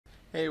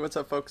Hey, what's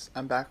up, folks?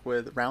 I'm back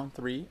with round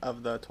 3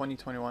 of the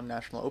 2021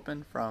 National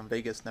Open from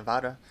Vegas,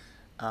 Nevada.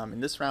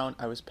 In this round,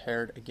 I was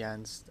paired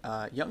against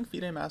young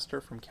FIDE master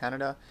from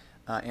Canada,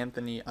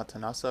 Anthony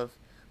Atanasov,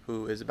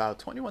 who is about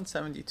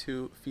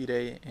 2172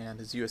 FIDE, and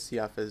his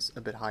USCF is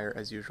a bit higher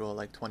as usual,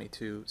 like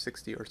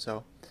 2260 or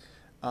so.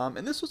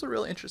 And this was a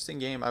really interesting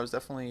game. I was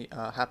definitely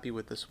happy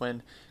with this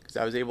win because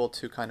I was able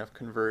to kind of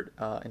convert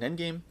an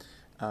endgame,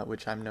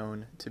 which I'm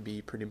known to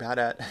be pretty bad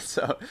at.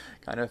 So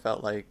kind of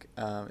felt like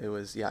it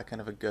was, yeah,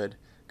 kind of a good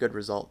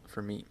result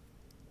for me.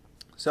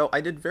 So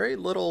I did very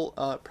little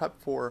prep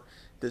for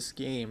this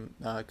game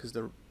because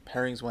the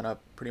pairings went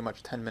up pretty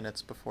much 10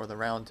 minutes before the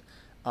round.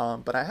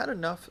 But I had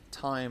enough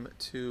time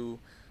to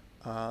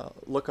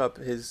look up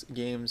his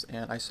games,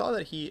 and I saw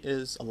that he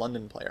is a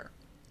London player.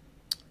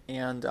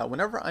 And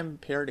whenever I'm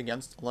paired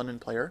against a London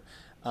player,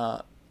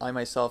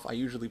 I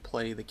usually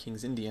play the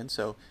King's Indian,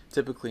 so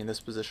typically in this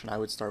position I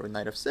would start with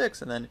knight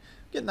f6 and then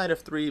get knight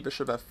f3,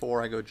 bishop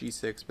f4, I go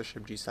g6,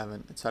 bishop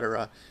g7,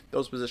 etc.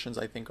 Those positions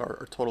I think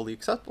are totally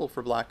acceptable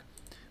for black.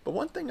 But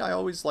one thing I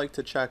always like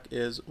to check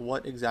is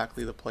what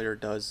exactly the player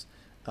does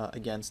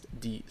against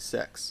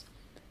d6.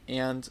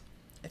 And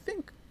I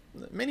think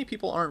many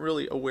people aren't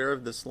really aware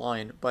of this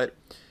line, but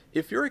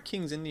if you're a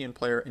King's Indian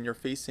player and you're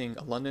facing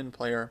a London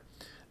player,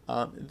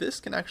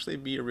 this can actually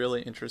be a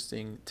really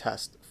interesting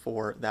test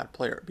for that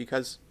player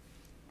because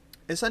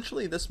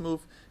essentially this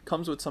move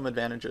comes with some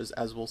advantages,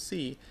 as we'll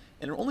see,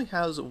 and it only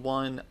has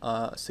one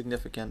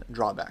significant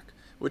drawback,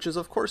 which is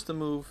of course the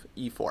move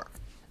e4.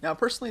 Now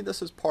personally,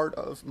 this is part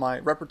of my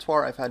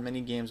repertoire. I've had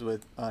many games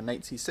with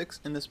knight c6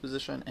 in this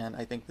position, and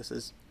I think this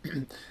is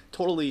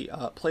totally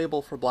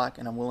playable for black,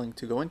 and I'm willing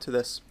to go into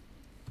this.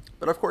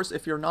 But of course,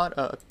 if you're not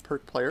a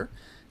perk player,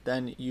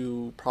 then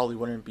you probably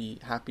wouldn't be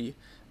happy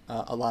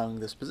allowing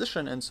this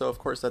position, and so of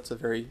course that's a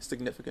very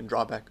significant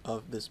drawback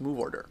of this move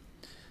order.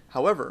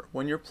 However,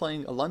 when you're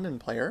playing a London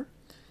player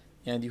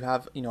and you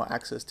have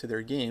access to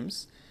their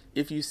games,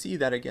 if you see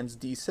that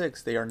against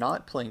d6 they are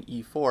not playing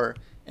e4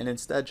 and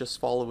instead just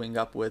following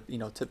up with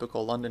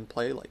typical London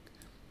play like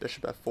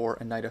bishop f4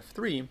 and knight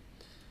f3,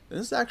 then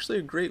this is actually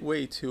a great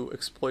way to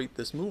exploit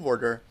this move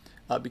order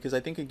because I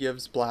think it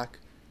gives black,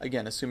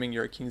 again assuming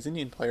you're a King's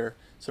Indian player,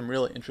 some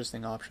really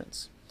interesting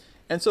options.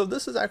 And so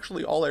this is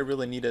actually all I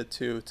really needed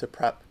to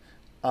prep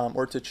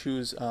or to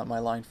choose my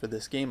line for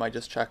this game. I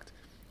just checked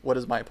what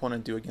does my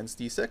opponent do against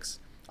d6.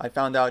 I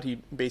found out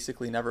he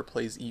basically never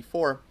plays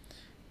e4.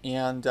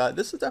 And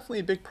this is definitely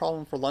a big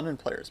problem for London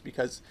players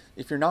because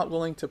if you're not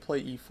willing to play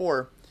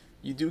e4,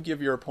 you do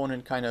give your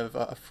opponent kind of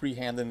a free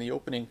hand in the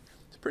opening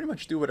to pretty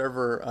much do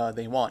whatever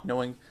they want,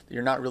 knowing that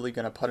you're not really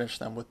going to punish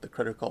them with the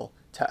critical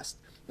test.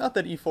 Not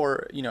that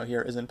e4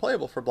 here isn't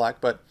playable for black,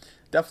 but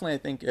definitely I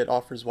think it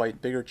offers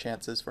white bigger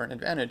chances for an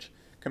advantage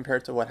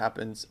compared to what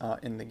happens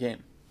in the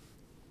game.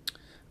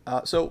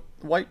 So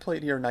white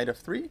played here knight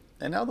f3,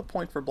 and now the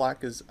point for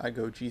black is I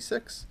go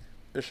g6,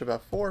 bishop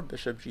f4,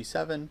 bishop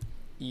g7,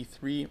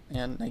 e3,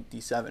 and knight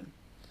d7.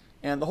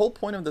 And the whole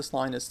point of this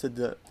line is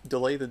to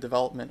delay the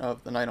development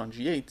of the knight on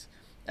g8,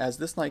 as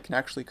this knight can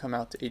actually come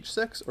out to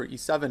h6 or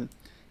e7,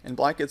 and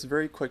black gets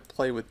very quick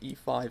play with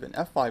e5 and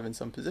f5 in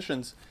some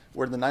positions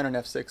where the knight on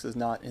f6 is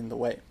not in the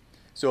way.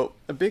 So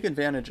a big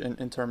advantage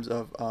in terms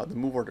of the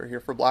move order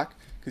here for black,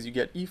 because you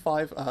get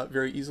e5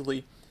 very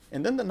easily,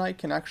 and then the knight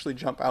can actually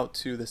jump out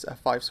to this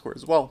f5 square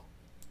as well,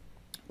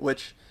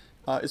 which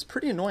is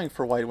pretty annoying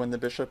for white when the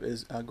bishop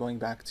is going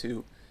back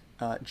to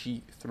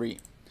g3.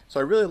 So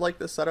I really like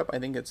this setup. I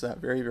think it's a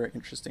very, very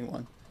interesting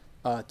one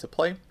to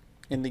play.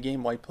 In the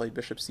game, white played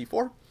bishop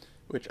c4,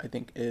 which I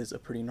think is a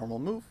pretty normal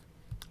move.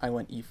 I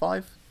went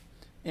e5,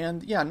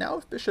 and yeah, now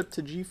if bishop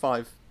to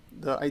g5,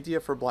 the idea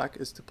for black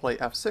is to play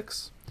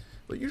f6,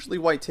 but usually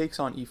white takes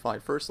on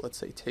e5 first. Let's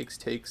say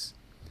takes,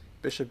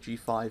 bishop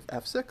g5,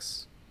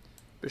 f6,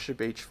 bishop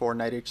h4,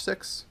 knight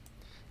h6,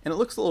 and it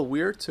looks a little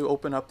weird to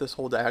open up this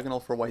whole diagonal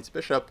for white's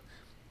bishop,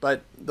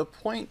 but the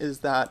point is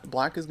that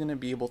black is going to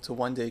be able to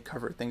one day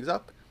cover things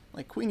up,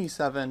 like queen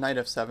e7, knight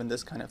f7,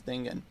 this kind of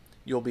thing, and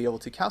you'll be able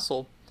to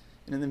castle.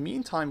 And in the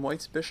meantime,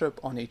 white's bishop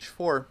on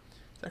h4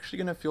 is actually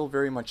going to feel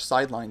very much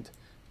sidelined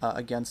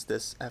against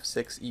this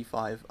f6,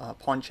 e5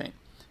 pawn chain,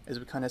 as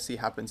we kind of see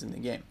happens in the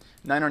game.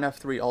 Knight on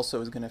f3 also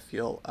is going to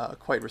feel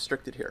quite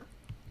restricted here.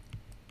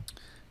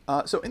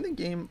 So in the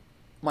game,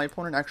 my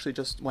opponent actually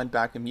just went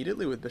back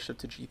immediately with bishop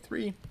to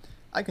g3.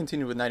 I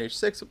continued with knight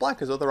h6. Black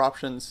has other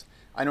options.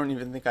 I don't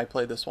even think I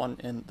played this one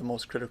in the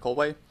most critical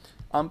way.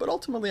 But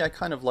ultimately, I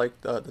kind of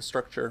like the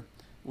structure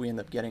we end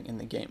up getting in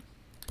the game.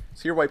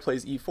 So here white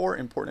plays e4,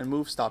 important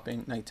move,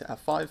 stopping knight to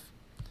f5.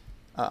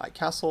 I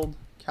castled,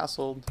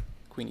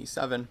 queen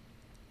e7.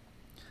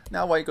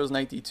 Now white goes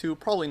knight d2,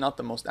 probably not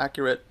the most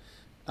accurate,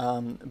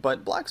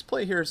 but black's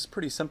play here is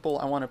pretty simple.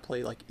 I want to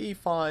play like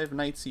a5,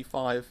 knight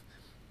c5,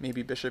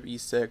 maybe bishop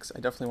e6. I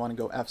definitely want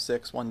to go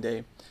f6 one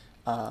day,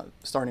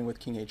 starting with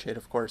king h8,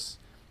 of course.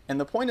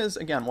 And the point is,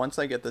 again, once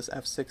I get this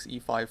f6,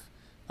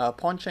 e5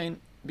 pawn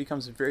chain, it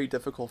becomes very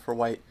difficult for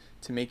white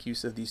to make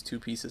use of these two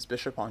pieces,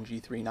 bishop on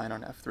g3, knight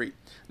on f3.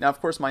 Now, of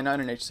course, my knight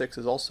on h6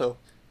 is also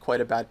quite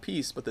a bad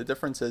piece, but the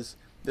difference is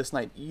this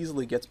knight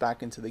easily gets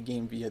back into the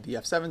game via the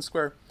f7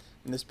 square,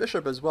 and this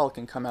bishop as well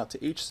can come out to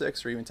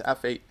h6 or even to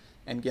f8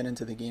 and get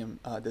into the game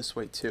this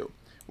way too,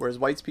 whereas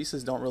white's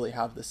pieces don't really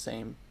have the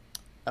same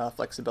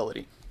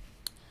flexibility.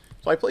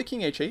 So I play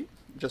king h8,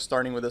 just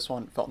starting with this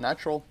one felt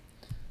natural.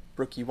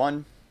 Rook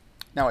e1.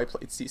 Now I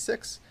played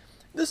c6.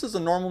 This is a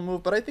normal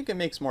move, but I think it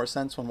makes more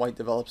sense when white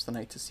develops the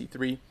knight to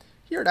c3.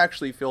 Here it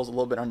actually feels a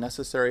little bit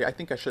unnecessary. I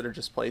think I should have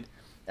just played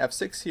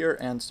f6 here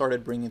and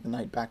started bringing the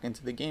knight back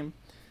into the game.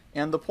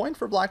 And the point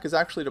for black is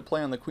actually to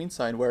play on the queen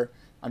side, where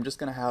I'm just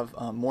going to have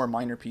more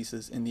minor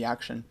pieces in the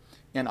action.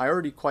 And I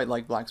already quite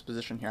like black's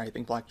position here. I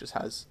think black just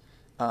has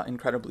an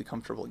incredibly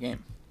comfortable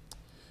game.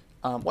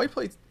 So I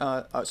played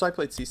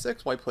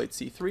c6, white played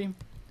c3,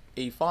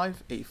 a5,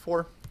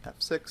 a4,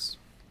 f6.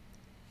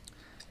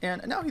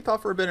 And now he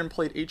thought for a bit and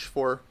played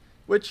h4,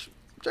 which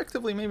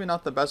objectively maybe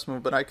not the best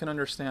move, but I can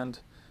understand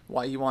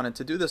why he wanted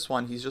to do this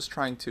one. He's just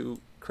trying to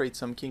create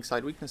some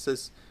kingside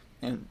weaknesses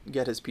and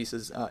get his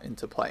pieces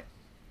into play.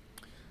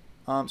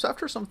 So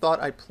after some thought,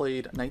 I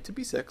played knight to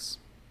b6,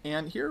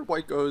 and here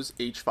white goes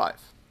h5,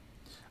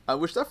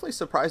 which definitely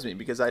surprised me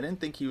because I didn't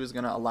think he was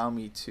going to allow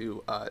me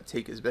to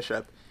take his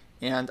bishop,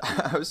 and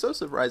I was so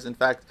surprised. In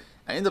fact,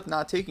 I ended up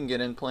not taking it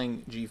and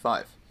playing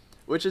g5,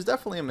 which is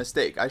definitely a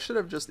mistake. I should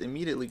have just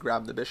immediately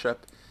grabbed the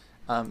bishop,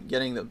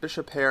 getting the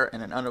bishop pair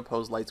and an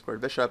unopposed light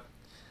squared bishop.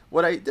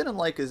 What I didn't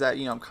like is that,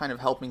 I'm kind of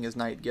helping his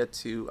knight get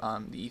to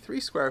the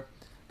e3 square,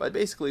 but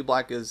basically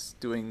black is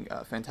doing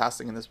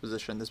fantastic in this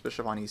position. This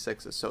bishop on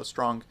e6 is so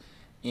strong,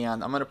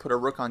 and I'm going to put a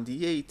rook on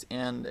d8,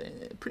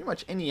 and pretty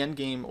much any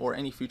endgame or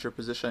any future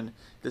position,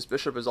 this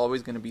bishop is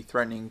always going to be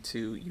threatening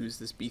to use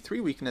this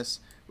b3 weakness,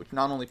 which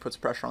not only puts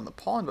pressure on the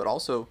pawn, but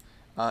also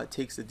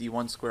takes the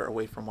d1 square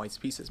away from white's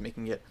pieces,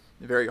 making it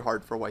very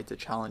hard for white to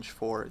challenge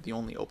for the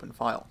only open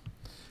file.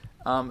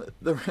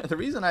 The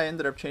reason I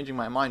ended up changing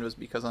my mind was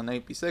because on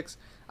knight b6,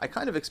 I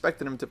kind of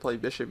expected him to play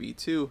bishop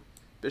e2,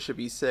 bishop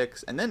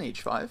e6, and then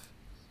h5.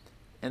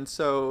 And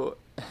so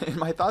in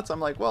my thoughts, I'm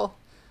like, well,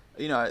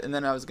 and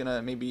then I was going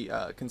to maybe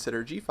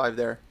consider g5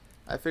 there.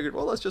 I figured,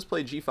 well, let's just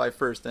play g5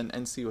 first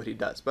and see what he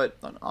does. But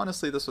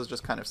honestly, this was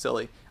just kind of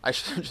silly. I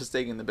should have just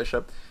taken the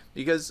bishop,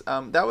 because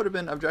that would have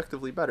been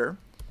objectively better.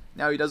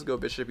 Now he does go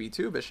bishop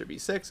e2, bishop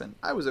e6, and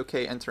I was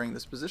okay entering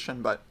this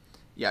position, but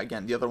yeah,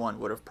 again, the other one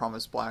would have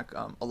promised black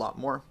a lot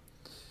more.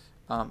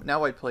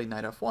 Now I play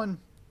knight f1,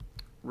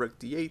 rook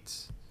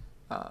d8,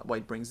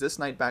 white brings this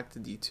knight back to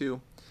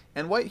d2,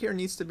 and white here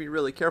needs to be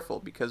really careful,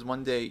 because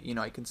one day,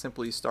 I can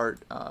simply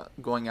start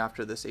going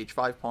after this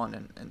h5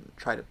 pawn and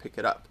try to pick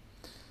it up.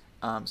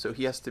 So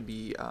he has to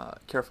be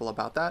careful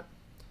about that.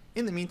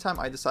 In the meantime,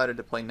 I decided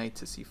to play knight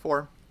to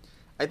c4.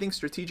 I think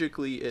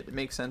strategically it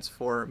makes sense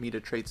for me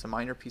to trade some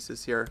minor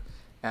pieces here,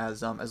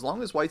 as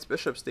long as white's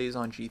bishop stays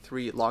on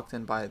g3 locked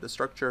in by the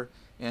structure,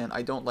 and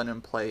I don't let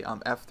him play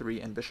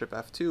f3 and bishop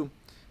f2,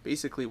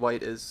 basically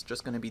white is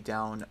just going to be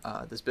down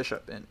this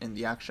bishop in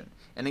the action.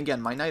 And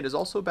again, my knight is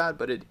also bad,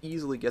 but it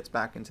easily gets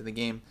back into the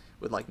game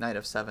with like knight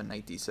f7,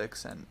 knight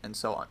d6, and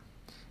so on.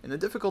 And the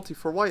difficulty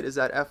for white is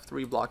that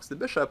f3 blocks the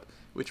bishop,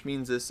 which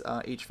means this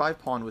h5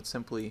 pawn would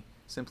simply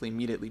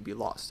immediately be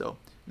lost. So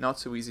not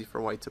so easy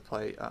for white to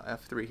play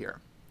f3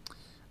 here.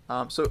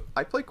 So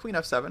I played queen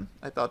f7.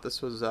 I thought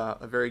this was a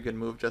very good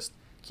move, just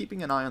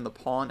keeping an eye on the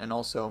pawn and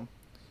also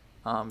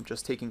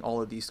just taking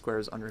all of these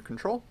squares under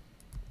control.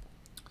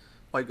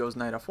 White goes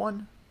knight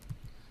f1,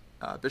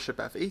 bishop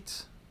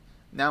f8.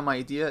 Now my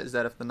idea is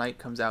that if the knight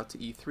comes out to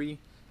e3,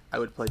 I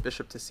would play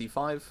bishop to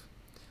c5.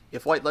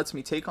 If white lets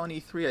me take on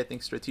e3, I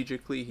think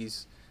strategically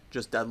he's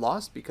just dead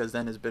lost, because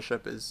then his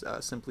bishop is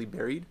simply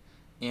buried,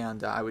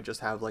 and I would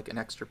just have like an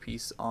extra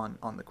piece on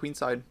the queen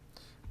side.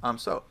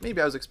 So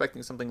maybe I was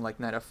expecting something like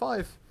knight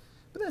f5,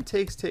 but then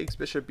takes,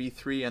 bishop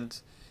b3, and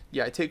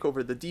yeah, I take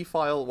over the d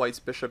file. White's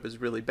bishop is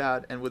really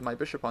bad, and with my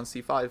bishop on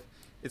c5,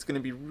 it's going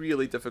to be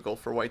really difficult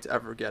for white to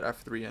ever get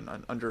f3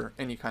 in under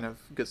any kind of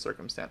good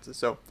circumstances.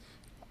 So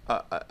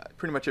I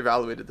pretty much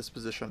evaluated this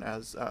position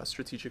as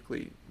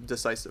strategically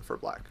decisive for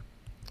black.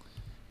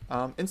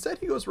 Instead,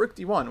 he goes rook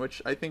d1,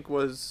 which I think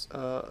was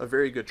a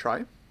very good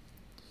try.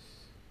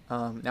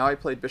 Now I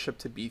played bishop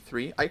to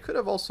b3. I could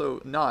have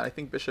also not. I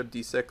think bishop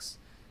d6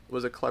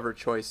 was a clever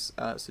choice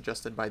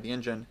suggested by the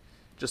engine,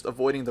 just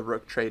avoiding the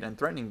rook trade and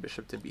threatening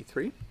bishop to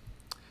b3.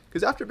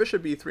 Because after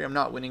bishop b3, I'm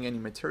not winning any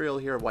material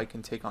here. White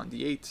can take on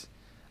d8.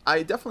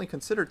 I definitely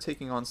considered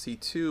taking on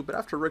c2, but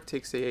after rook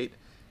takes a8,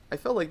 I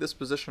felt like this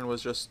position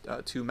was just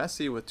too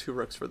messy with two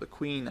rooks for the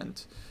queen,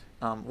 and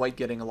white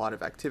getting a lot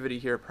of activity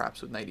here,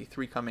 perhaps with knight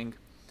e3 coming.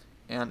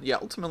 And yeah,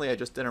 ultimately I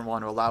just didn't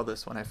want to allow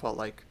this when I felt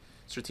like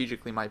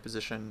strategically my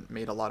position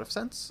made a lot of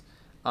sense.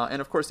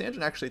 And of course the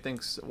engine actually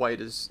thinks white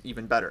is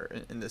even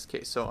better in this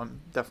case, so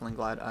I'm definitely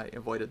glad I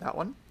avoided that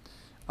one.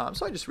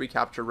 So I just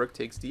recapture rook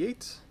takes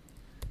d8,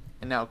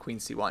 and now queen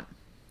c1.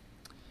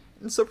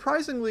 And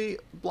surprisingly,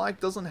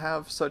 black doesn't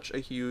have such a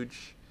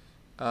huge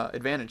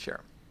advantage here.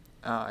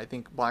 I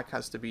think black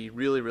has to be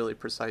really, really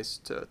precise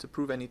to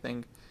prove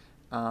anything.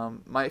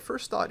 My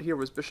first thought here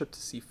was bishop to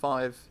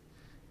c5,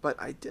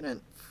 but I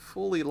didn't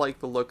fully like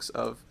the looks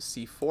of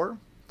c4,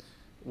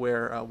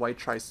 where white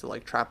tries to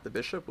like trap the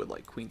bishop with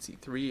like queen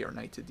c3 or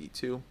knight to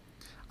d2.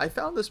 I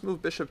found this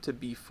move bishop to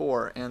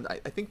b4, and I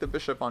think the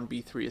bishop on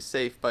b3 is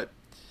safe, but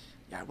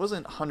yeah, I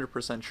wasn't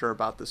 100% sure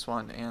about this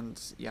one,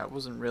 and yeah, I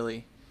wasn't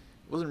really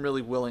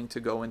willing to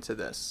go into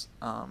this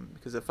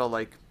because it felt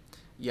like,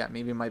 yeah,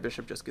 maybe my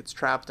bishop just gets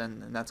trapped,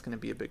 and that's going to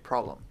be a big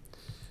problem.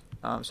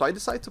 So I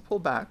decide to pull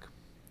back,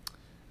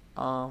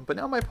 but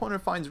now my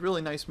opponent finds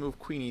really nice move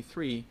queen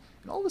e3,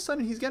 and all of a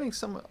sudden he's getting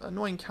some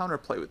annoying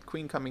counterplay with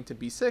queen coming to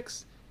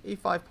b6,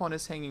 a5 pawn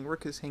is hanging,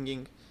 rook is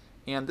hanging,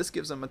 and this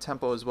gives him a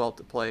tempo as well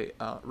to play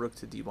rook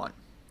to d1.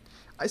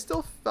 I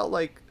still felt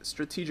like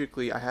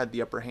strategically I had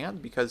the upper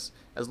hand, because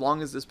as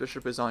long as this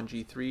bishop is on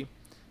g3,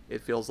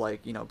 it feels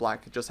like, you know,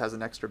 black just has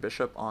an extra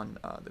bishop on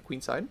the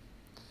queen side.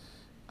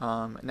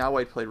 Now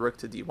white played rook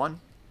to d1.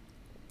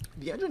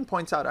 The engine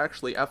points out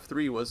actually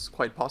f3 was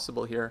quite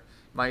possible here.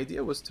 My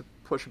idea was to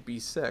push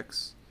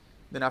b6,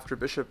 then after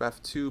bishop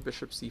f2,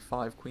 bishop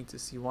c5, queen to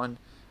c1.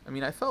 I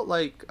mean, I felt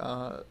like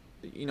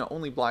you know,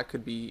 only black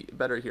could be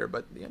better here,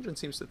 but the engine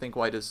seems to think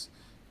white is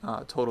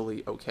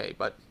totally okay.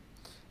 But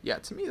yeah,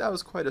 to me that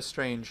was quite a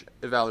strange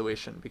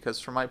evaluation, because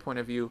from my point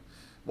of view,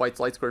 white's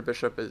light squared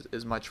bishop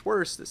is much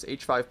worse. This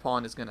h5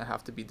 pawn is going to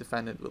have to be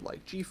defended with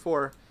like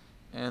g4,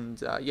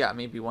 and yeah,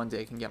 maybe one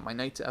day I can get my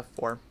knight to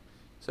f4.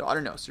 So I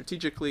don't know,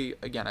 strategically,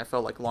 again, I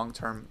felt like long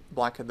term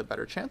black had the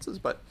better chances,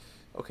 but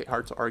okay,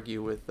 hard to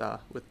argue with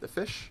the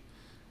fish.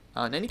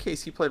 In any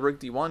case, he played rook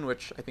d1,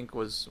 which I think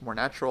was more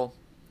natural.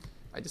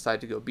 I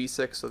decided to go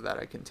b6 so that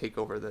I can take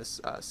over this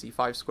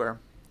c5 square.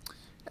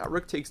 Now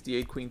rook takes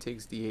d8, queen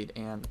takes d8,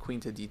 and queen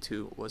to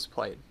d2 was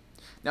played.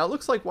 Now it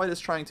looks like white is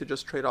trying to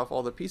just trade off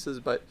all the pieces,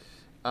 but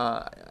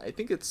I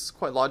think it's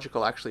quite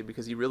logical actually,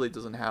 because he really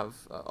doesn't have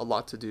a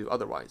lot to do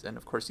otherwise, and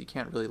of course he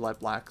can't really let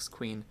black's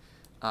queen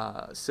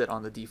sit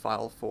on the d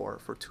file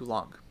for too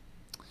long.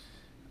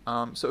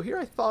 So here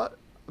I thought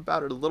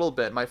about it a little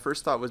bit. My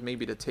first thought was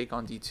maybe to take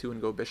on d2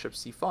 and go bishop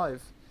c5.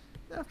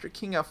 Then after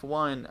king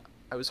f1,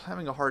 I was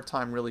having a hard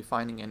time really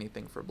finding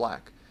anything for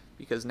black,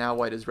 because now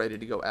white is ready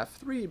to go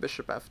f3,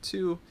 bishop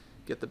f2,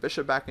 get the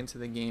bishop back into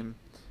the game,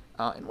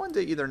 and one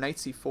day either knight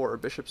c4 or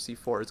bishop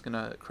c4 is going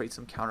to create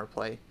some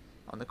counterplay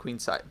on the queen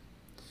side.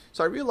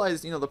 So I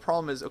realized, you know, the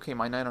problem is, okay,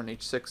 my knight on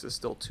h6 is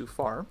still too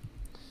far.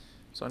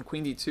 So on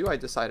queen d2, I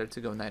decided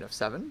to go knight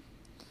f7,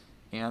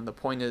 and the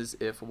point is,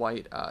 if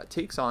white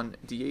takes on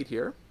d8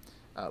 here,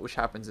 which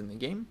happens in the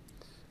game,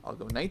 I'll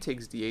go knight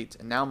takes d8,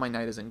 and now my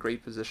knight is in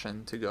great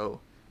position to go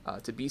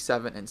to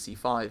b7 and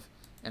c5,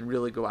 and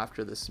really go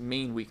after this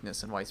main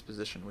weakness in white's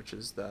position, which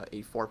is the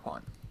a4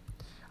 pawn.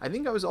 I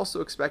think I was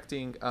also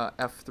expecting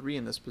f3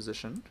 in this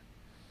position,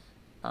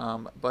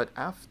 but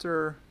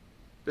after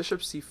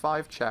bishop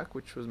c5 check,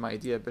 which was my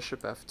idea,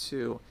 bishop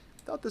f2,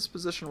 I thought this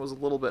position was a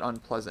little bit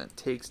unpleasant.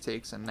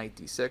 Takes, and knight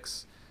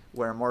d6,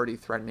 where I'm already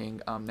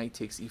threatening knight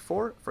takes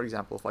e4. For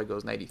example, if white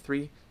goes knight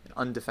e3 and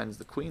undefends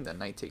the queen, then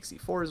knight takes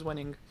e4 is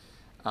winning.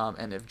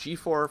 And if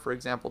g4, for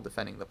example,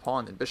 defending the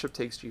pawn, then bishop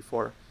takes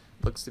g4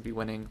 looks to be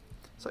winning.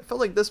 So I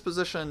felt like this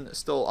position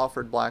still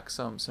offered black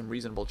some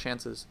reasonable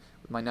chances,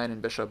 with my knight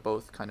and bishop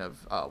both kind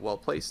of well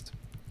placed.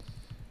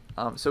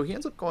 So he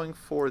ends up going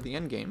for the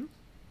endgame,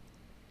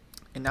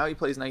 and now he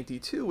plays knight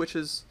d2, which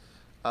is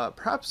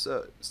perhaps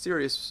a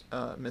serious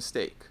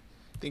mistake.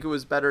 I think it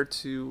was better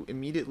to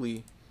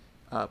immediately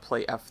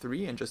play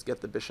f3 and just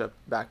get the bishop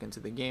back into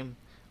the game.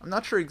 I'm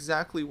not sure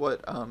exactly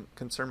what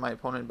concerned my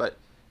opponent, but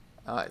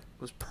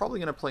was probably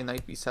going to play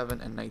knight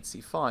b7 and knight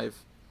c5.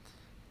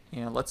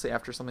 And let's say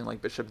after something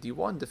like bishop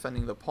d1,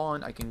 defending the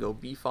pawn, I can go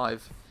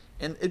b5.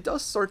 And it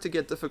does start to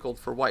get difficult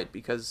for white,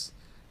 because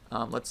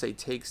let's say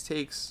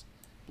takes,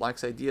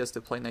 black's idea is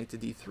to play knight to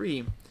d3.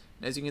 And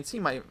as you can see,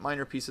 my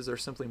minor pieces are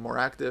simply more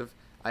active.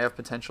 I have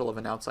potential of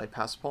an outside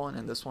pass pawn,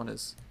 and this one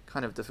is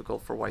kind of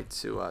difficult for white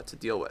to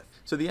deal with.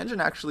 So the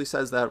engine actually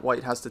says that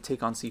white has to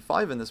take on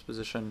c5 in this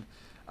position,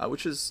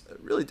 which is a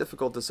really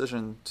difficult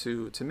decision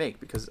to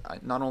make, because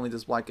not only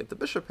does black get the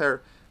bishop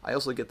pair, I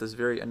also get this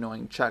very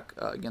annoying check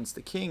against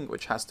the king,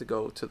 which has to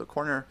go to the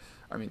corner,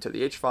 to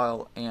the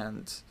h-file,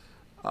 and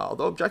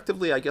although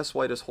objectively I guess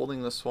white is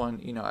holding this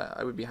one,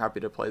 I would be happy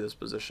to play this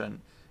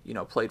position,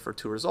 played for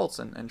two results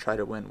and try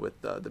to win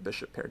with the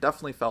bishop pair.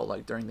 Definitely felt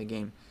like during the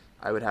game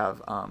I would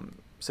have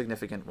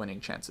significant winning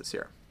chances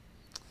here.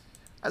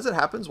 As it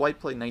happens, white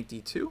played knight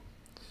d2,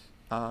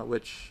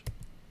 which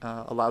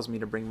allows me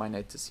to bring my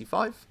knight to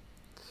c5.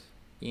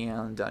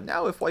 And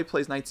now if white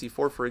plays knight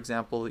c4, for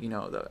example,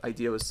 the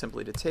idea was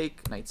simply to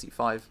take knight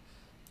c5,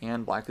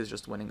 and black is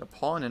just winning a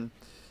pawn,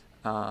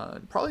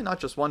 and probably not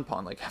just one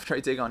pawn. Like after I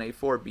take on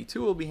a4, b2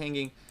 will be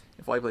hanging.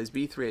 If white plays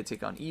b3, I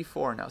take on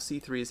e4, and now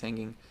c3 is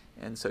hanging.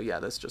 And so yeah,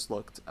 this just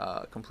looked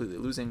completely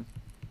losing.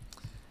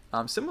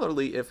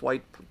 Similarly, if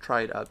white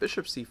tried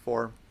bishop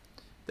c4,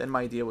 then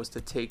my idea was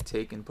to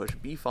take, and push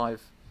b5.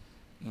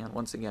 And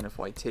once again, if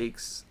white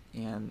takes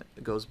and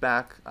goes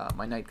back,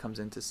 my knight comes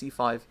into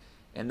c5.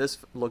 And this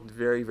looked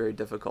very, very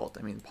difficult.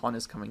 Pawn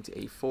is coming to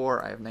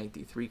a4, I have knight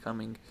d3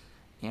 coming.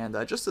 And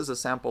just as a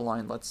sample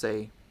line, let's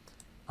say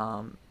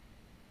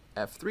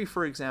f3,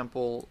 for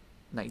example,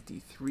 knight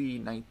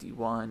d3, knight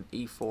d1,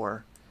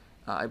 a4.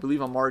 I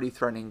believe I'm already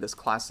threatening this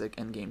classic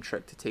endgame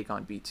trick to take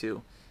on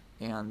b2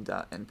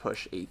 and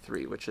push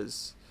a3, which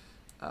is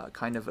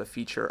kind of a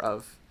feature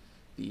of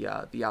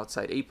the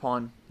outside a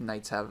pawn.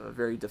 Knights have a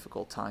very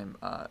difficult time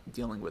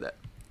dealing with it.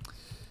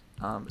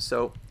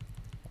 So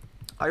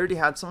I already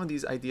had some of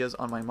these ideas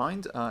on my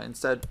mind.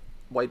 Instead,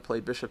 white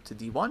played bishop to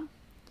d1.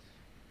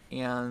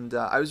 And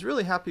I was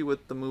really happy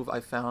with the move I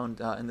found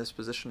in this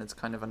position. It's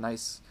kind of a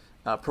nice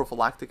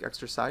prophylactic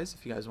exercise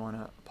if you guys want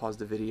to pause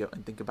the video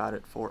and think about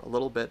it for a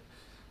little bit.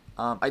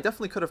 I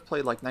definitely could have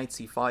played like knight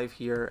c5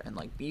 here and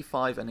like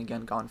b5 and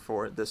again gone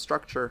for this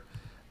structure.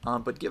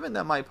 But given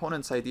that my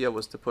opponent's idea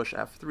was to push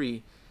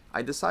f3,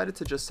 I decided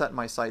to just set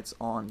my sights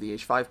on the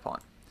h5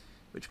 pawn,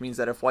 which means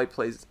that if white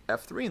plays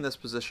f3 in this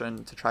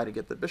position to try to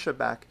get the bishop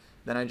back,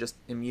 then I just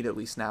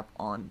immediately snap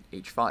on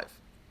h5.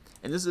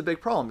 And this is a big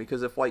problem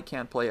because if white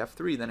can't play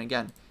f3, then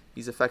again,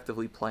 he's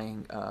effectively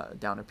playing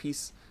down a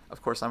piece.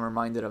 Of course, I'm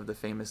reminded of the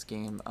famous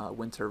game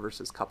Winter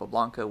versus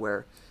Capablanca,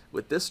 where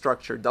with this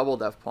structure,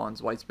 doubled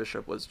f-pawns, white's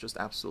bishop was just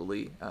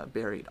absolutely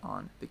buried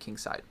on the king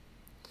side.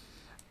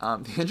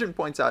 The engine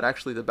points out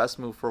actually the best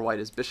move for white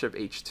is bishop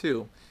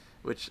h2,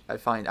 which I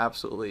find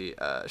absolutely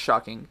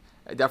shocking.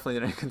 I definitely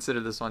didn't consider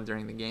this one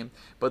during the game,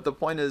 but the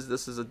point is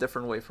this is a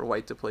different way for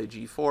white to play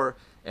g4,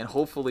 and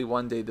hopefully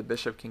one day the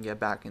bishop can get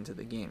back into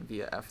the game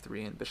via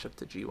f3 and bishop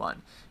to g1.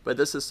 But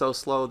this is so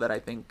slow that I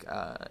think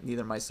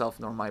neither myself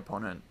nor my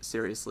opponent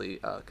seriously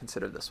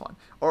considered this one.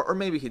 Or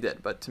maybe he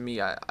did, but to me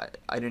I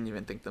didn't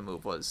even think the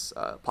move was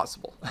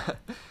possible.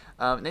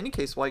 In any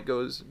case, white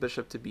goes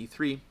bishop to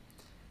b3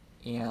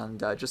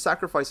 and just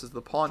sacrifices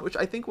the pawn, which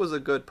I think was a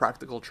good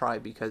practical try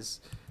because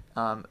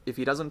if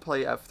he doesn't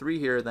play f3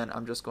 here, then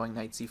I'm just going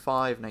knight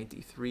c5, knight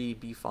d3,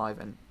 b5,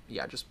 and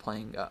yeah, just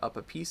playing up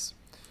a piece.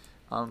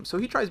 So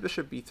he tries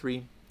bishop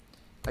b3,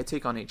 I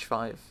take on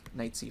h5,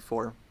 knight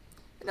c4,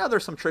 and now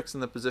there's some tricks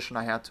in the position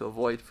I had to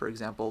avoid. For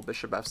example,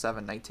 bishop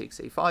f7, knight takes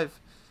a5,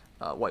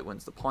 white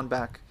wins the pawn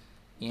back,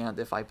 and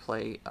if I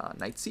play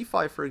knight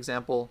c5, for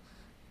example,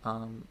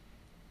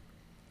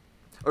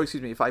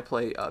 if I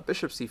play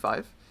bishop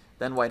c5,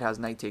 then white has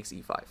knight takes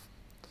e5.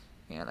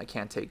 And I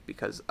can't take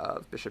because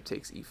of bishop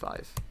takes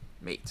e5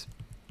 mate.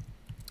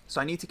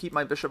 So I need to keep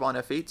my bishop on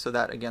f8 so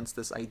that against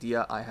this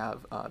idea I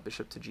have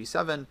bishop to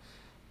g7,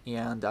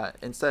 and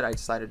instead I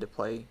decided to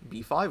play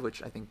b5,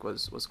 which I think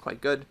was quite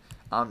good.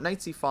 Knight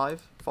c5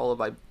 followed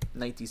by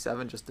knight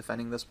d7, just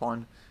defending this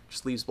pawn,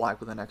 just leaves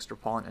black with an extra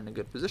pawn in a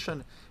good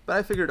position. But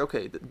I figured,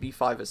 okay,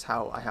 b5 is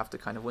how I have to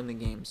kind of win the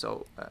game,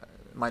 so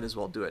might as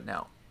well do it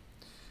now.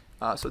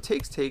 So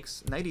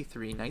takes, knight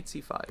e3, knight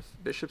c5,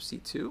 bishop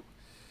c2,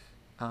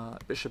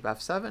 bishop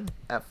f7,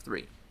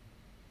 f3.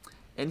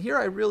 And here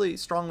I really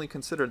strongly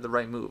considered the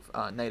right move,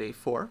 knight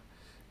a4.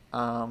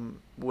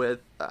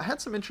 I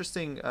had some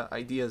interesting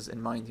ideas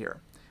in mind here.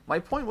 My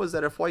point was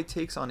that if white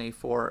takes on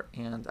a4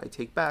 and I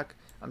take back,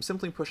 I'm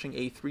simply pushing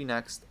a3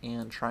 next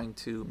and trying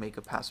to make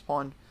a pass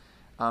pawn.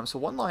 So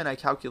one line I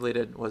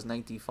calculated was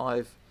knight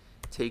d5,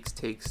 takes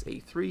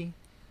a3,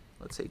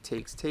 let's say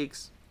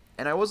takes,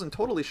 and I wasn't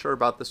totally sure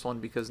about this one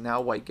because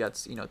now white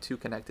gets, two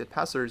connected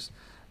passers.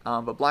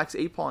 But black's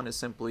a-pawn is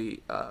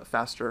simply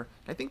faster.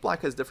 I think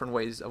black has different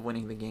ways of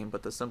winning the game,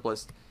 but the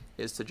simplest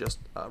is to just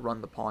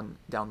run the pawn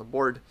down the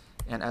board.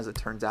 And as it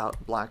turns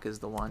out, black is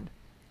the one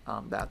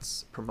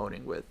that's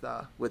promoting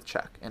with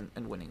check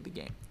and winning the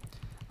game.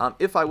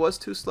 If I was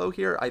too slow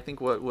here, I think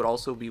what would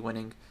also be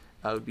winning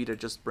would be to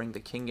just bring the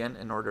king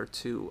in order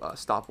to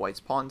stop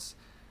white's pawns.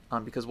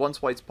 Because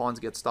once white's pawns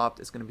get stopped,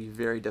 it's going to be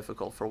very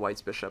difficult for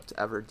white's bishop to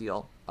ever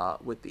deal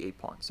with the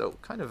a-pawn. So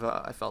kind of,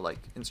 I felt like,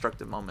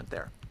 instructive moment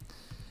there.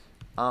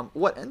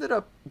 What ended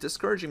up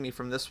discouraging me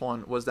from this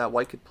one was that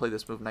white could play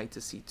this move knight to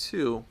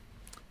c2,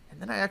 and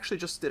then I actually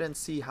just didn't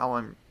see how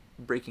I'm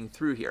breaking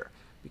through here,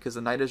 because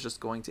the knight is just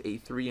going to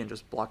a3 and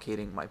just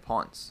blockading my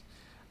pawns.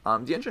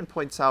 The engine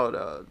points out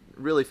a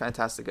really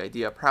fantastic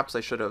idea. Perhaps I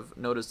should have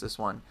noticed this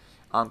one,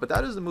 but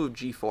that is the move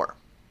g4,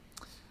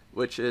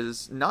 which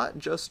is not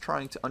just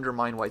trying to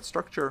undermine white's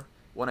structure.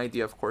 One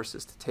idea, of course,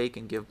 is to take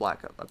and give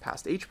black a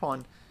passed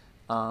h-pawn.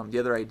 The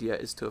other idea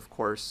is to, of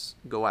course,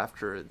 go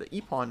after the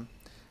e-pawn.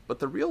 But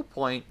the real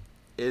point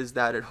is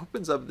that it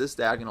opens up this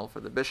diagonal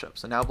for the bishop.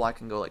 So now black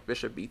can go like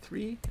bishop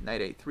b3,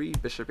 knight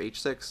a3, bishop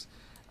h6,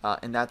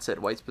 and that's it.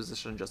 White's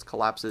position just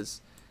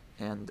collapses,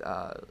 and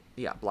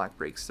yeah, black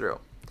breaks through.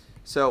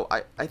 So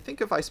I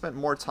think if I spent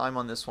more time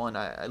on this one,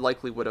 I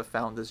likely would have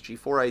found this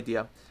g4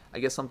 idea. I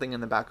guess something in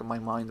the back of my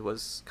mind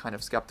was kind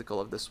of skeptical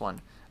of this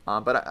one,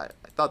 but I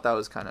thought that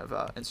was kind of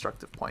an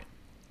instructive point.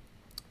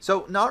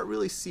 So not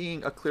really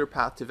seeing a clear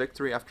path to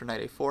victory after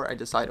knight a4, I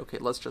decide, okay,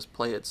 let's just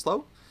play it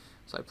slow.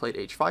 So I played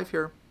h5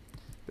 here,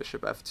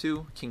 bishop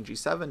f2, king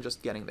g7,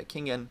 just getting the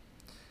king in.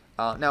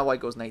 Now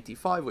white goes knight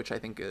d5, which I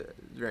think is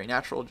very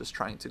natural, just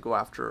trying to go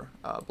after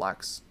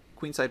black's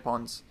queenside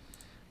pawns.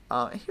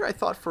 Here I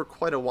thought for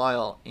quite a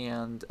while,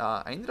 and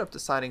I ended up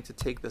deciding to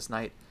take this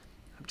knight.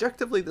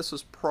 Objectively, this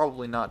was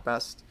probably not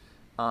best.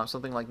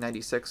 Something like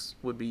 96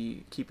 would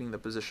be keeping the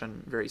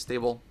position very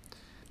stable.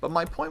 But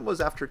my point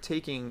was, after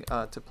taking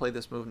to play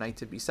this move, knight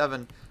to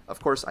b7, of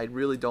course I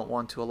really don't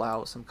want to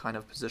allow some kind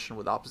of position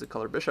with opposite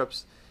color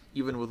bishops.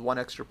 Even with one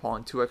extra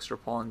pawn, two extra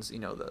pawns, you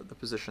know, the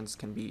positions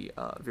can be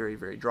very,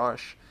 very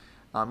drawish.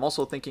 I'm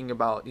also thinking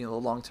about, you know, the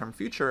long-term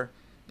future,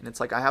 and it's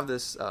like I have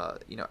this,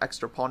 you know,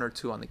 extra pawn or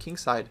two on the king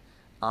side,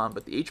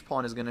 but the h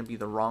pawn is going to be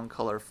the wrong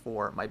color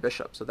for my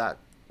bishop, so that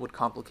would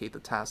complicate the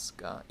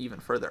task even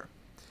further.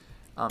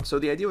 So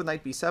the idea with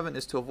knight b7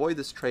 is to avoid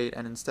this trade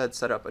and instead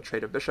set up a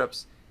trade of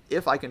bishops.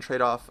 If I can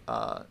trade off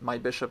my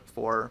bishop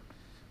for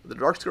the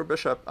dark square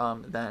bishop,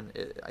 then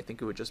I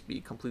think it would just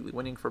be completely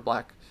winning for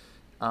black.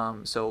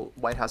 So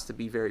white has to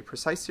be very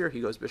precise here.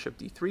 He goes bishop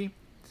d3.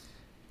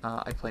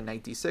 I play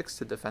knight d6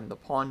 to defend the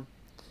pawn.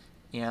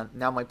 And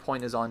now my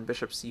point is on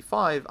bishop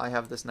c5. I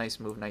have this nice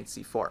move, knight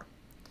c4.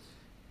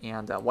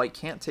 And white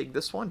can't take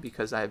this one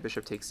because I have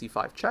bishop takes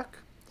c5 check.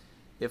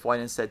 If white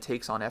instead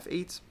takes on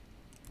f8,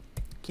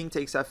 king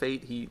takes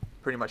f8, he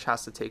pretty much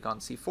has to take on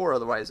c4,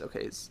 otherwise,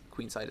 okay, his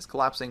queen side is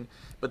collapsing.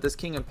 But this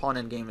king and pawn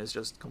endgame is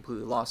just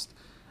completely lost.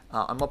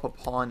 I'm up a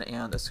pawn,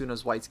 and as soon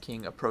as white's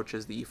king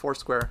approaches the e4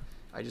 square,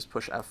 I just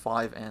push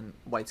f5, and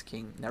white's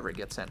king never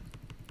gets in.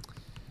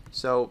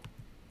 So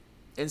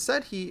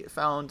instead, he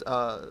found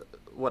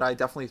what I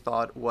definitely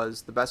thought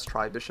was the best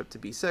try, bishop to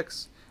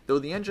b6, though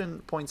the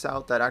engine points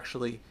out that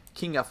actually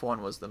king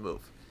f1 was the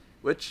move,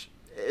 which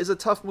is a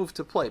tough move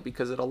to play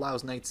because it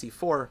allows knight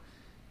c4,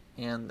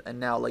 and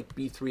now like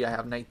b3 I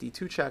have knight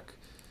d2 check,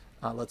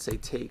 let's say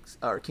takes,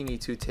 or king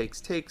e2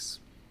 takes,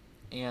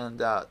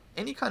 and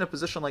any kind of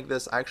position like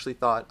this I actually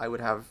thought I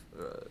would have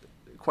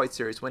quite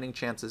serious winning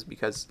chances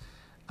because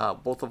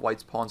both of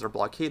white's pawns are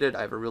blockaded.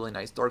 I have a really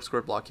nice dark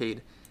square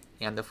blockade,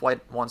 and if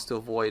white wants to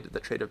avoid the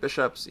trade of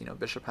bishops, you know,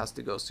 bishop has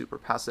to go super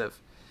passive.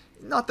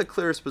 Not the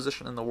clearest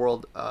position in the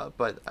world,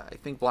 but I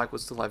think black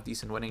would still have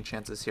decent winning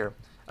chances here.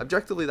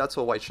 Objectively, that's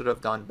what white should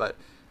have done, but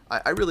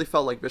I really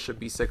felt like bishop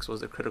b6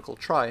 was a critical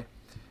try.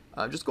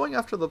 Just going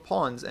after the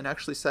pawns and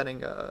actually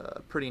setting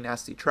a pretty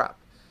nasty trap.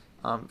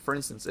 For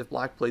instance, if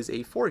black plays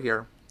a4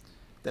 here,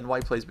 then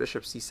white plays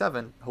bishop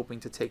c7, hoping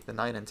to take the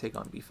knight and take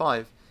on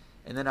b5.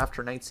 And then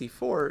after knight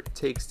c4,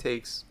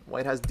 takes,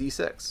 white has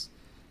d6.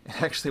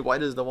 And actually,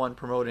 white is the one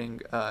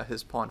promoting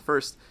his pawn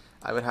first.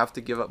 I would have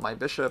to give up my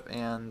bishop,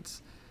 and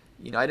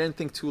you know, I didn't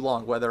think too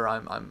long whether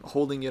I'm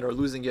holding it or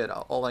losing it.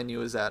 All I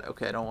knew is that,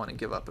 okay, I don't want to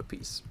give up a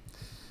piece.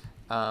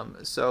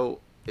 So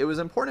it was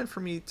important for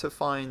me to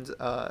find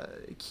a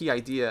key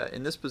idea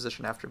in this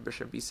position after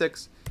bishop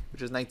b6,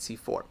 which is knight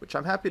c4, which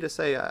I'm happy to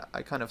say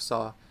I kind of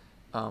saw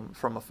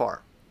from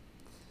afar.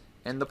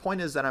 And the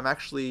point is that I'm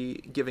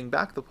actually giving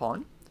back the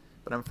pawn,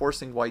 but I'm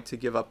forcing white to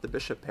give up the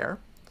bishop pair.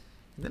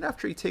 And then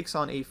after he takes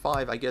on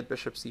a5, I get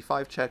bishop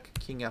c5 check,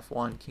 king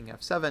f1, king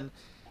f7,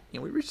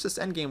 and we reach this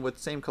endgame with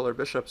same color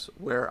bishops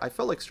where I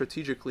felt like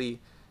strategically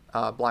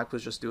black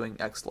was just doing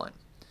excellent.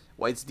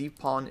 White's deep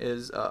pawn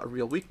is a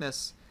real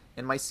weakness,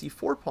 and my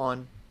c4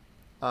 pawn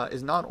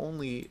is not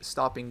only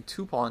stopping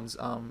two pawns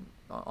on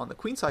the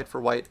queen side for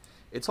white,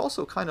 it's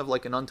also kind of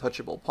like an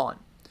untouchable pawn.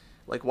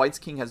 Like white's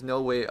king has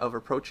no way of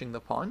approaching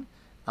the pawn.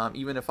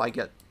 Even if I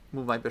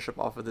move my bishop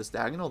off of this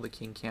diagonal, the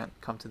king can't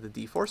come to the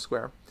d4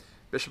 square.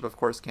 Bishop, of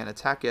course, can't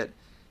attack it.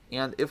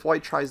 And if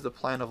white tries the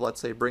plan of,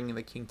 let's say, bringing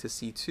the king to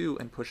c2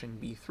 and pushing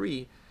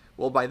b3,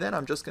 well, by then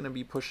I'm just going to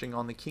be pushing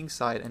on the king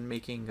side and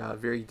making a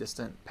very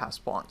distant pass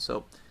pawn.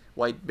 So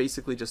white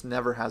basically just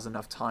never has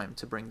enough time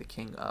to bring the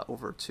king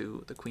over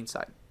to the queen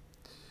side.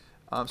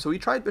 So we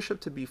tried bishop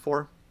to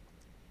b4.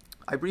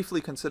 I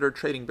briefly considered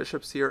trading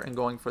bishops here and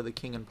going for the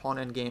king and pawn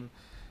endgame.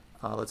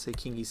 Let's say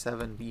king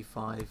e7,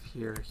 b5,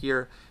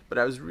 here. But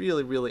I was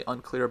really, really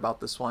unclear about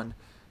this one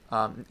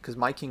because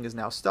my king is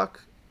now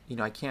stuck. You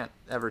know, I can't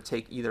ever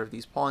take either of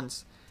these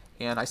pawns,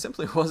 and I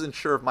simply wasn't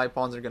sure if my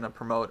pawns are going to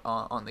promote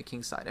on the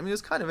king side. I mean, it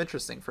was kind of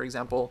interesting. For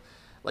example,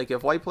 like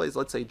if white plays,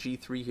 let's say,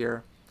 g3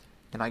 here,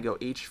 and I go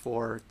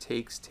h4,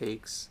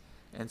 takes,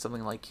 and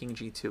something like king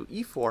g2,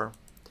 e4,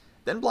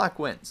 then black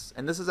wins.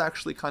 And this is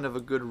actually kind of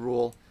a good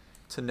rule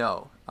to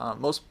know.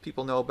 Most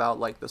people know about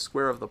like the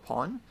square of the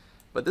pawn,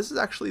 but this is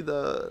actually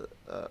the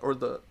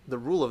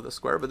rule of the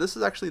square, but this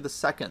is actually the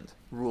second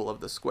rule of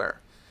the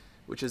square,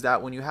 which is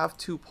that when you have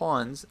two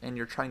pawns and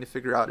you're trying to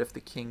figure out if the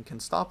king can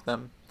stop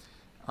them,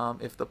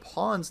 if the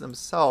pawns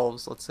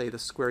themselves, let's say the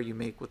square you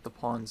make with the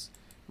pawns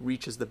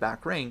reaches the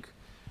back rank,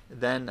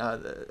 then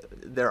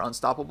they're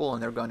unstoppable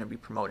and they're going to be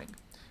promoting.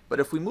 But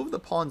if we move the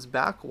pawns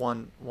back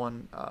one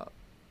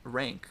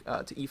rank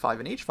to e5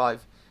 and h5,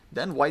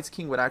 then white's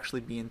king would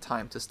actually be in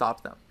time to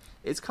stop them.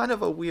 It's kind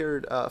of a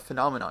weird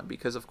phenomenon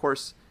because, of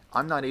course,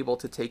 I'm not able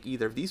to take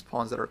either of these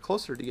pawns that are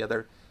closer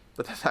together,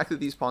 but the fact that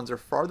these pawns are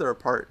farther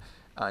apart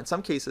in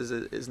some cases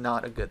is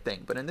not a good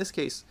thing. But in this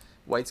case,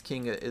 white's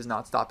king is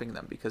not stopping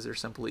them because they're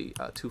simply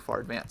too far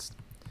advanced.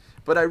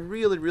 But I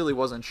really, really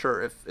wasn't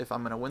sure if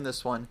I'm going to win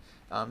this one.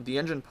 The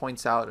engine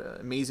points out an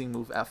amazing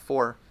move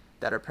f4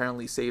 that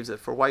apparently saves it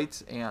for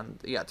white, and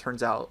yeah, it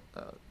turns out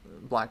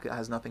black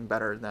has nothing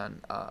better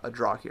than a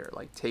draw here.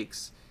 Like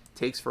takes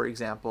takes, for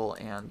example,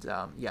 and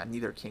yeah,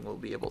 neither king will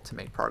be able to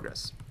make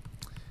progress.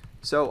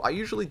 So I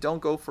usually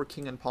don't go for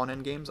king and pawn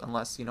endgames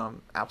unless, you know,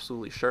 I'm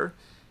absolutely sure,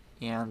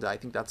 and I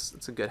think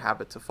it's a good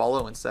habit to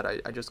follow. Instead,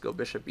 I just go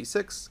bishop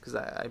b6 because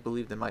I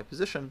believed in my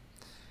position.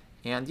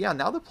 And yeah,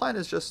 now the plan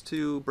is just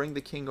to bring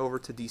the king over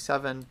to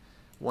d7,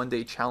 one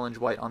day challenge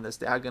white on this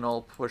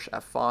diagonal, push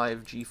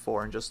f5,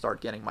 g4, and just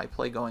start getting my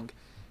play going.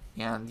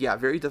 And yeah,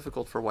 very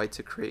difficult for white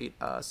to create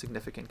a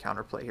significant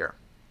counterplay here.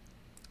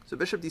 So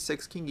bishop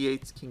d6, king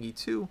e8, king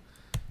e2,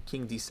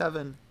 king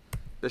d7,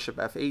 bishop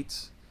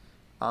f8.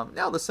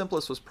 Now the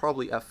simplest was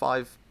probably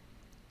f5.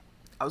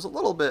 I was a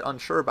little bit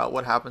unsure about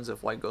what happens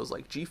if white goes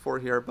like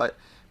g4 here, but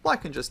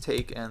black can just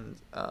take, and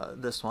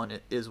this one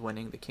is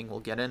winning. The king will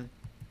get in.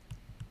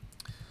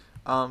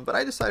 But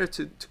I decided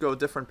to go a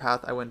different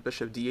path. I went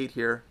bishop d8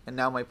 here, and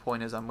now my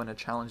point is I'm going to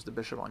challenge the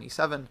bishop on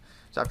e7.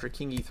 So after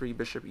king e3,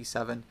 bishop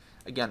e7,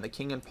 again, the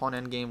king and pawn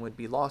endgame would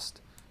be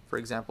lost. For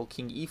example,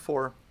 king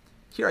e4.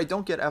 Here I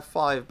don't get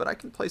f5, but I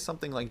can play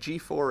something like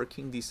g4 or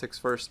king d6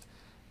 first.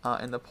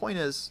 And the point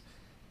is,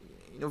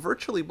 you know,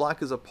 virtually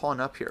black is a pawn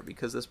up here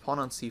because this pawn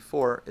on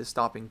c4 is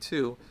stopping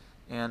 2,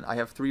 and I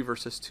have 3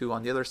 versus 2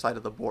 on the other side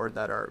of the board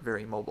that are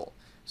very mobile.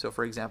 So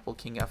for example,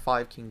 king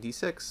f5, king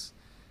d6,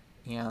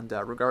 and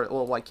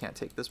well, white can't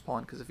take this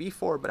pawn because of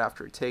e4, but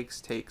after it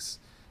takes,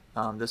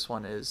 this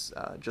one is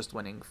just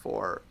winning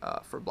for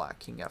black,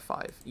 king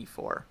f5,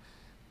 e4,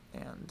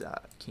 and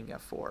king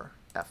f4,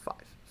 f5,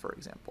 for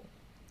example.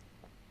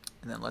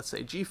 And then let's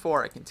say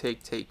g4, I can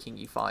take king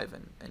e5,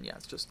 and yeah,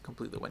 it's just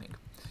completely winning.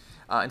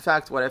 In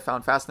fact, what I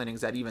found fascinating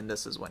is that even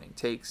this is winning.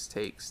 Takes,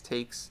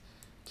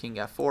 king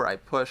f4, I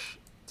push,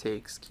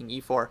 takes, king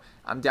e4.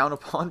 I'm down a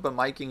pawn, but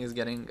my king is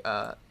getting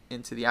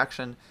into the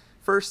action.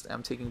 First,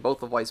 I'm taking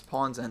both of white's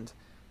pawns, and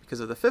because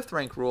of the 5th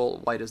rank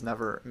rule, white is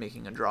never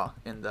making a draw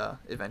in the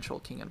eventual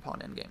king and pawn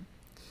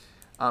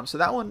endgame. So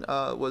that one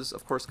was,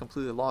 of course,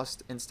 completely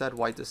lost. Instead,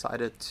 white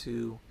decided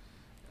to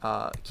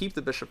keep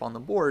the bishop on the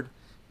board.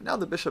 Now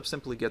the bishop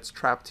simply gets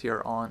trapped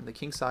here on the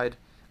king side.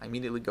 I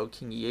immediately go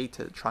king e8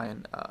 to try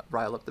and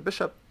rile up the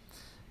bishop.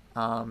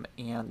 And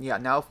yeah,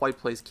 now if white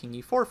plays king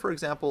e4, for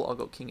example, I'll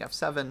go king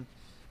f7.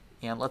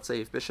 And let's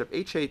say if bishop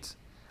h8,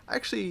 I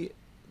actually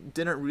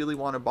didn't really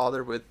want to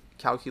bother with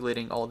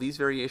calculating all these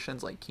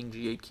variations like king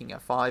g8, king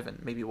f5,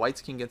 and maybe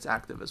white's king gets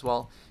active as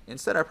well.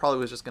 Instead, I probably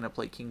was just going to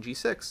play king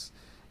g6,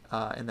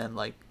 and then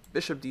like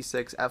bishop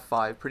d6,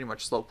 f5, pretty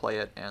much slow play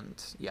it,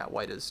 and yeah,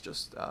 white is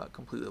just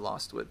completely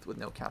lost with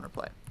no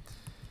counterplay.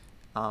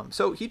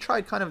 So he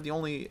tried kind of the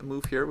only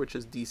move here, which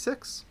is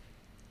d6.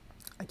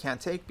 I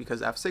can't take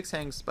because f6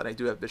 hangs, but I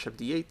do have bishop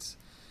d8.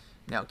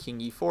 Now king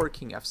e4,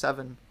 king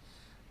f7.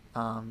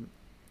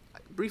 I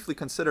briefly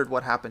considered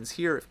what happens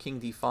here if king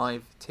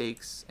d5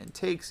 takes and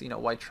takes. You know,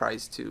 white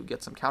tries to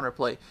get some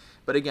counterplay,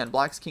 but again,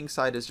 black's king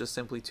side is just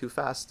simply too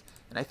fast,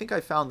 and I think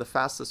I found the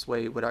fastest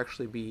way would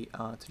actually be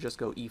to just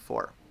go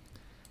e4,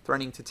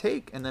 threatening to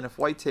take, and then if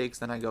white takes,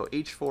 then I go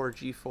h4,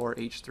 g4,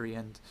 h3,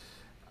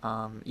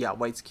 and yeah,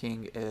 white's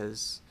king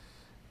is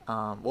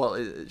well,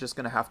 it's just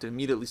going to have to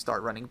immediately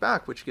start running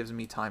back, which gives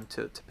me time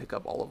to pick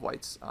up all of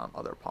white's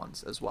other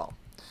pawns as well.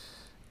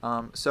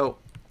 So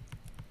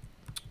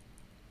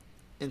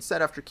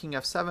instead, after king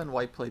f7,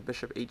 white played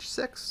bishop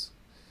h6,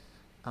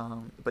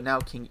 but now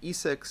king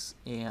e6,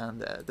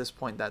 and at this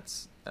point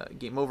that's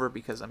game over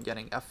because I'm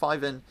getting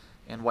f5 in,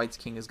 and white's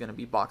king is going to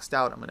be boxed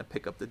out. I'm going to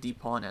pick up the d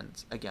pawn,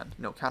 and again,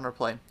 no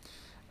counterplay.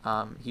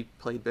 He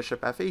played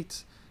bishop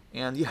f8,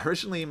 and yeah,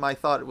 originally my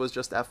thought was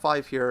just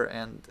f5 here,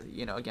 and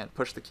you know, again,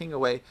 push the king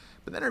away,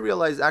 but then I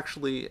realized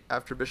actually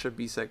after bishop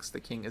b6, the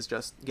king is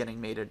just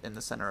getting mated in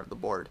the center of the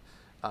board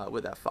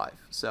with f5.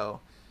 So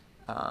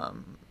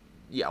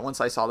yeah,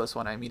 once I saw this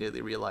one, I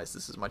immediately realized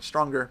this is much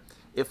stronger.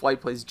 If white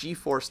plays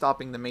g4,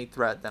 stopping the mate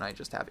threat, then I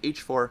just have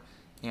h4,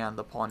 and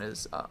the pawn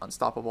is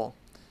unstoppable.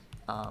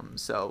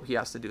 So he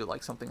has to do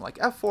like something like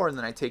f4, and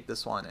then I take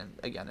this one, and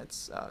again,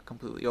 it's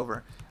completely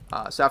over.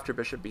 So after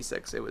bishop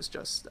b6, it was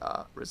just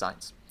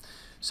resigns.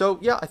 So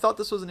yeah, I thought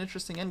this was an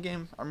interesting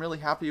endgame. I'm really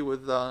happy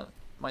with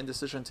my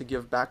decision to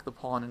give back the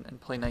pawn and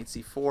play knight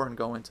c4 and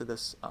go into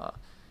this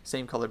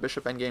same color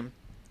bishop endgame.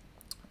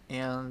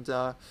 And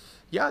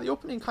yeah, the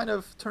opening kind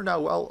of turned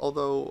out well,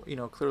 although, you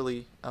know,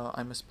 clearly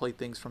I misplayed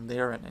things from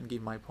there and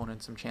gave my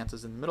opponent some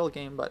chances in the middle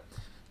game, but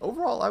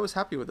overall I was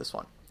happy with this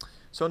one.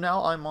 So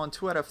now I'm on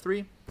 2 out of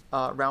 3.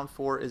 Round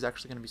 4 is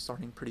actually going to be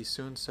starting pretty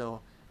soon,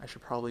 so I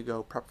should probably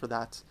go prep for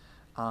that.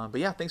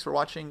 But yeah, thanks for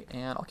watching,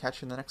 and I'll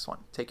catch you in the next one.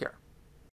 Take care.